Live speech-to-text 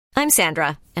I'm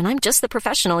Sandra, and I'm just the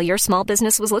professional your small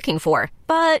business was looking for.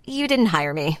 But you didn't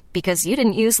hire me because you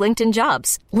didn't use LinkedIn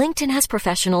Jobs. LinkedIn has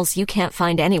professionals you can't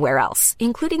find anywhere else,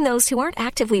 including those who aren't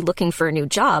actively looking for a new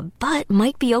job, but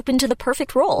might be open to the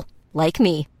perfect role, like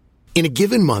me. In a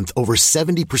given month, over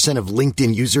 70% of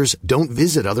LinkedIn users don't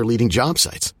visit other leading job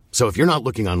sites. So if you're not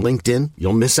looking on LinkedIn,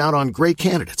 you'll miss out on great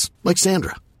candidates like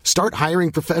Sandra. Start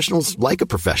hiring professionals like a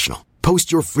professional.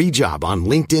 Post your free job on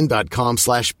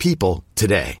linkedin.com/people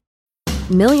today.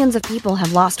 Millions of people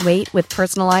have lost weight with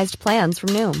personalized plans from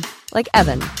Noom. Like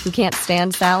Evan, who can't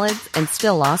stand salads and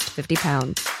still lost 50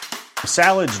 pounds.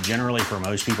 Salads generally for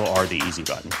most people are the easy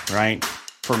button, right?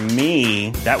 For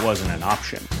me, that wasn't an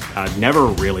option. I never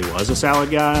really was a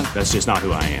salad guy. That's just not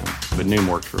who I am. But Noom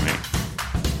worked for me.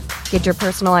 Get your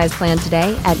personalized plan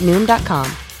today at Noom.com.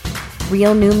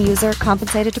 Real Noom user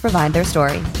compensated to provide their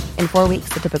story. In 4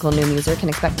 weeks, the typical Noom user can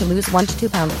expect to lose 1 to 2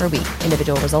 pounds per week.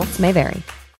 Individual results may vary.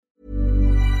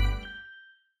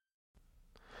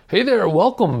 Hey there,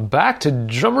 welcome back to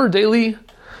Drummer Daily.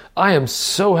 I am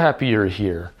so happy you're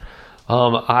here.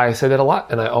 I say that a lot,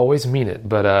 and I always mean it,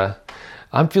 but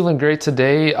I'm feeling great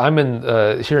today. I'm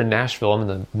here in Nashville. I'm in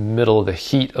the middle of the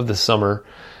heat of the summer,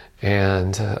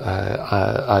 and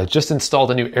I just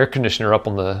installed a new air conditioner up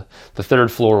on the third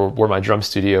floor where my drum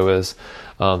studio is.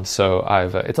 So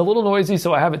it's a little noisy,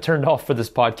 so I have it turned off for this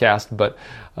podcast, but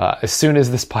as soon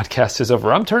as this podcast is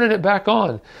over, I'm turning it back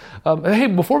on. Hey,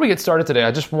 before we get started today,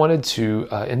 I just wanted to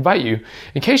invite you,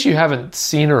 in case you haven't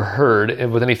seen or heard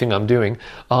with anything I'm doing,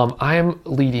 I am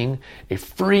leading a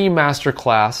free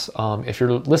masterclass. If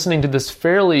you're listening to this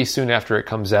fairly soon after it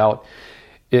comes out,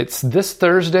 it's this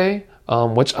Thursday,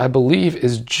 which I believe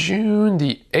is June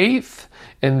the 8th,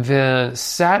 and then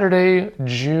Saturday,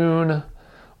 June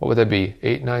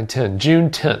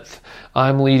 10th.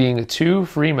 I'm leading 2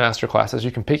 free master classes.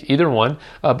 You can pick either one,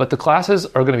 but the classes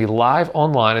are going to be live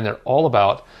online, and they're all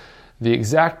about the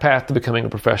exact path to becoming a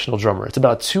professional drummer. It's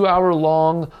about a 2-hour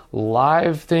long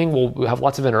live thing. We'll have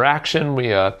lots of interaction.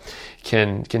 We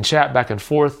can chat back and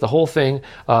forth, the whole thing.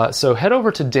 So head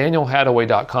over to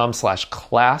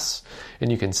danielhadaway.com/class,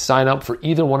 and you can sign up for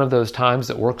either one of those times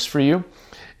that works for you.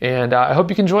 And I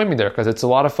hope you can join me there because it's a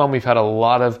lot of fun. I've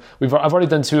already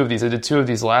done 2 of these. I did 2 of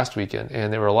these last weekend,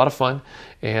 and they were a lot of fun.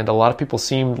 And a lot of people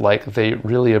seemed like they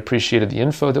really appreciated the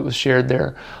info that was shared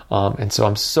there. And so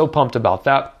I'm so pumped about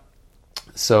that.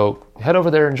 So head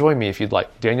over there and join me if you'd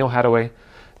like.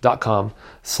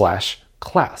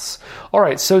 danielhadaway.com/class. All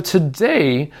right, so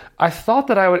today I thought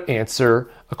that I would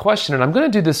answer a question, and I'm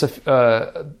going to do this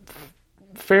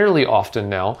fairly often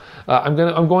now. I'm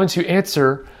going to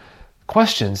answer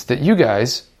questions that you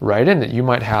guys write in that you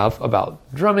might have about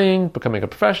drumming, becoming a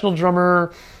professional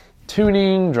drummer,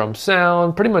 tuning, drum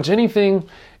sound, pretty much anything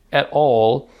at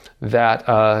all that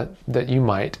you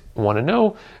might want to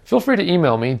know. Feel free to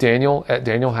email me,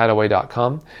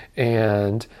 daniel@danielhadaway.com,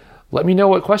 and let me know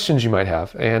what questions you might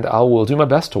have, and I will do my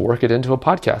best to work it into a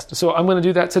podcast. So I'm going to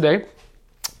do that today.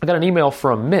 I got an email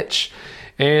from Mitch.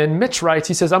 And Mitch writes,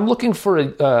 he says, I'm looking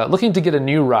to get a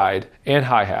new ride and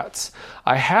hi-hats.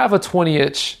 I have a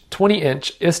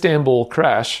 20-inch Istanbul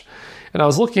Crash, and I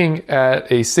was looking at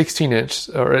 16-inch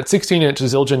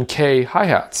Zildjian K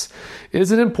hi-hats.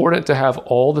 Is it important to have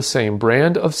all the same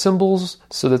brand of cymbals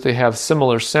so that they have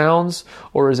similar sounds,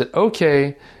 or is it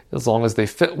okay as long as they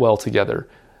fit well together?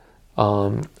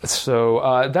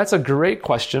 So that's a great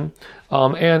question.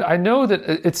 And I know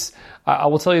that I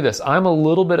will tell you this, I'm a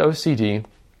little bit OCD,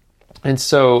 and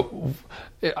so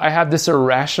I have this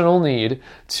irrational need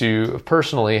to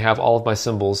personally have all of my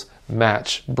cymbals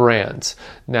match brands.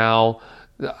 Now,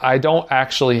 I don't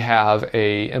actually have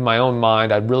in my own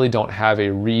mind, I really don't have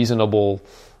a reasonable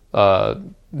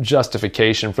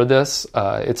justification for this.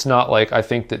 It's not like I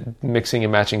think that mixing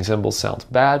and matching cymbals sounds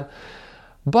bad.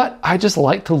 But I just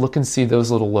like to look and see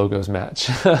those little logos match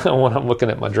when I'm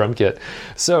looking at my drum kit.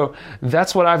 So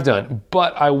that's what I've done.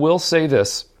 But I will say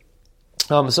this.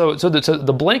 So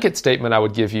the blanket statement I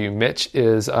would give you, Mitch,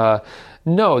 is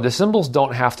no, the cymbals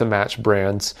don't have to match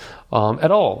brands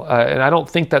at all. And I don't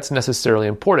think that's necessarily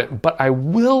important. But I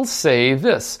will say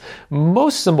this.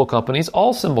 Most cymbal companies,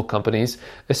 all cymbal companies,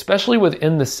 especially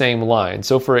within the same line.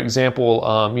 So for example,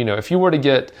 if you were to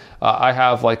get, I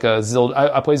have like I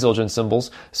play Zildjian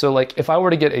cymbals. So like if I were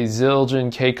to get a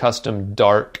Zildjian K Custom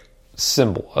dark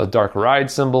cymbal, a dark ride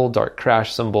cymbal, dark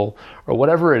crash cymbal, or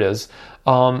whatever it is,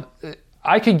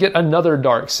 I could get another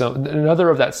another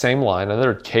of that same line,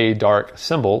 another K dark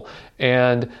symbol,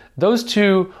 and those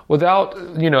two, without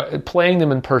playing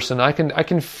them in person, I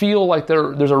can feel like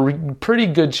there's a pretty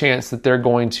good chance that they're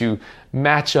going to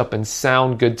match up and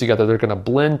sound good together. They're going to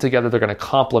blend together. They're going to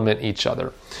complement each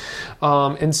other.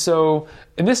 And so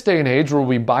in this day and age where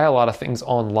we buy a lot of things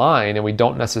online and we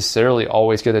don't necessarily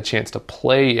always get a chance to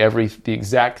play the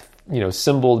exact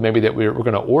symbol maybe that we're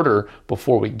going to order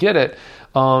before we get it,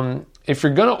 if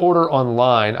you're going to order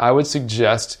online, I would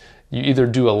suggest you either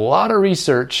do a lot of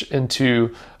research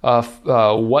into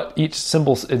what each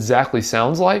symbol exactly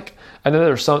sounds like. I know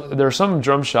there are some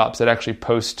drum shops that actually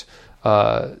post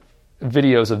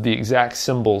videos of the exact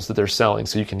symbols that they're selling,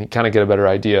 so you can kind of get a better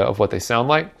idea of what they sound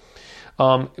like.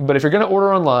 But if you're going to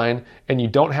order online and you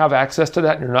don't have access to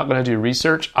that and you're not going to do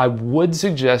research, I would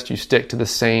suggest you stick to the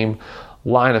same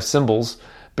line of symbols,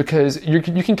 because you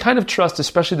can kind of trust,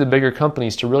 especially the bigger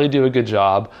companies, to really do a good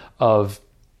job of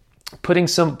putting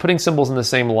symbols in the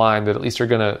same line that at least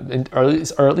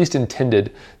are at least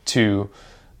intended to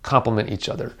complement each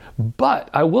other. But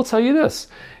I will tell you this: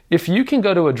 if you can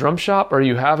go to a drum shop or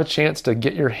you have a chance to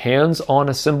get your hands on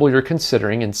a symbol you're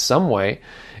considering in some way,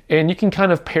 and you can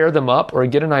kind of pair them up or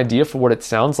get an idea for what it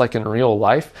sounds like in real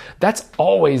life, that's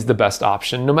always the best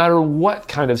option, no matter what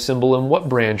kind of symbol and what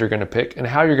brand you're going to pick and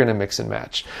how you're going to mix and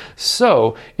match.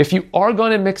 So if you are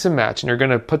going to mix and match and you're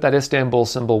going to put that Istanbul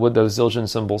symbol with those Zildjian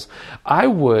symbols, I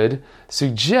would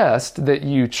suggest that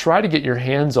you try to get your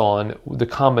hands on the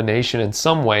combination in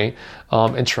some way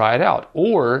and try it out,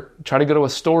 or try to go to a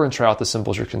store and try out the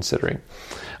symbols you're considering.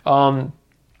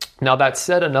 Now, that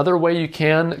said, another way you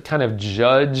can kind of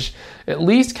judge at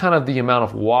least kind of the amount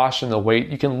of wash and the weight,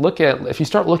 you can look at, if you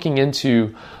start looking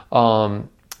into the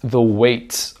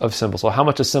weights of symbols, so how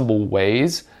much a symbol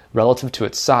weighs relative to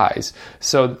its size.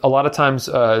 So a lot of times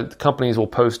companies will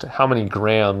post how many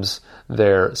grams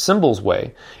their symbols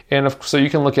weigh. And so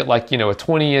you can look at a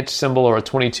 20-inch symbol or a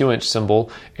 22-inch symbol,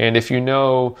 and if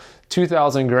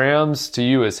 2,000 grams to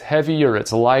you is heavy or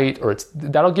it's light,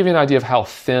 that'll give you an idea of how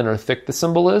thin or thick the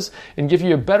symbol is and give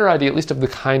you a better idea at least of the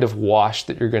kind of wash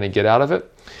that you're going to get out of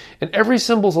it. And every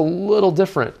symbol's a little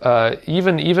different.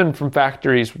 Even from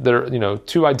factories,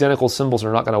 two identical symbols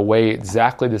are not going to weigh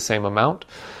exactly the same amount.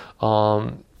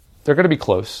 They're going to be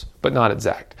close, but not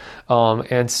exact.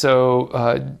 And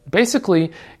so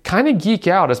basically, kind of geek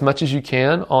out as much as you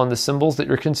can on the symbols that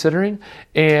you're considering.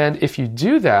 And if you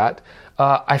do that,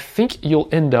 I think you'll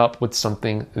end up with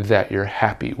something that you're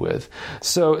happy with.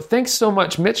 So thanks so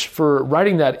much, Mitch, for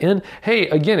writing that in. Hey,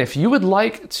 again, if you would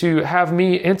like to have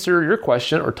me answer your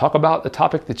question or talk about the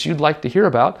topic that you'd like to hear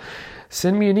about,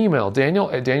 send me an email,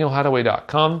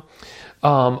 daniel@danielhadaway.com.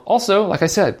 Also, like I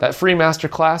said, that free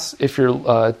masterclass, if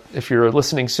you're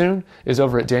listening soon, is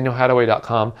over at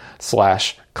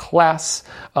danielhadaway.com/class.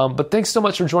 But thanks so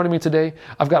much for joining me today.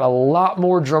 I've got a lot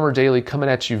more Drummer Daily coming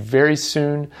at you very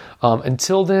soon.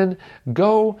 Until then,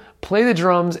 go play the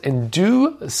drums and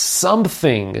do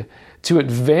something to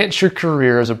advance your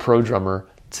career as a pro drummer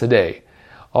today.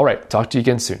 All right, talk to you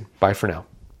again soon. Bye for now.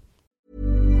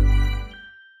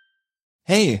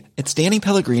 Hey, it's Danny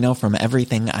Pellegrino from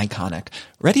Everything Iconic.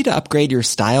 Ready to upgrade your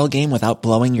style game without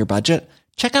blowing your budget?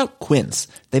 Check out Quince.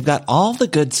 They've got all the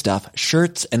good stuff,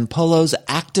 shirts and polos,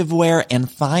 activewear, and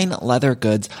fine leather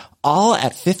goods, all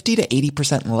at 50 to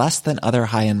 80% less than other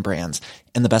high-end brands.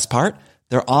 And the best part?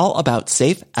 They're all about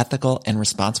safe, ethical, and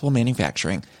responsible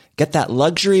manufacturing. Get that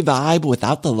luxury vibe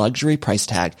without the luxury price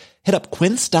tag. Hit up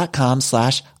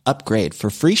quince.com/upgrade for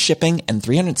free shipping and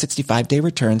 365-day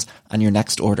returns on your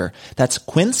next order. That's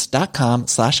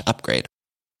quince.com/upgrade.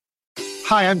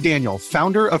 Hi, I'm Daniel,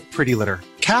 founder of Pretty Litter.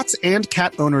 Cats and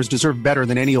cat owners deserve better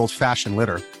than any old-fashioned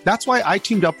litter. That's why I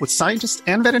teamed up with scientists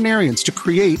and veterinarians to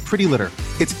create Pretty Litter.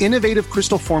 Its innovative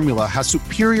crystal formula has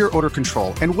superior odor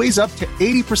control and weighs up to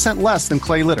 80% less than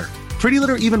clay litter. Pretty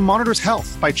Litter even monitors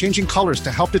health by changing colors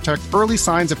to help detect early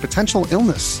signs of potential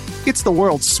illness. It's the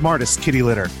world's smartest kitty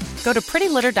litter. Go to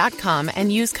prettylitter.com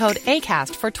and use code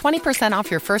ACAST for 20%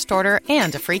 off your first order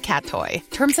and a free cat toy.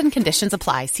 Terms and conditions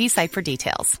apply. See site for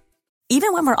details.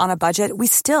 Even when we're on a budget, we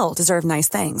still deserve nice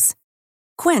things.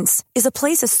 Quince is a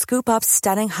place to scoop up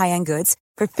stunning high-end goods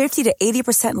for 50 to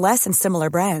 80% less than similar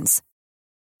brands.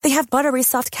 They have buttery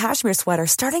soft cashmere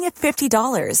sweaters starting at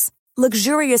 $50,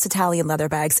 luxurious Italian leather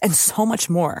bags, and so much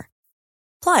more.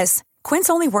 Plus, Quince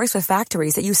only works with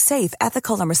factories that use safe,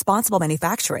 ethical, and responsible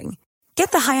manufacturing.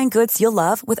 Get the high-end goods you'll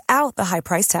love without the high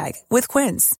price tag with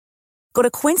Quince. Go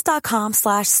to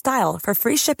quince.com/style for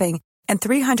free shipping and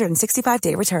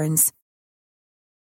 365-day returns.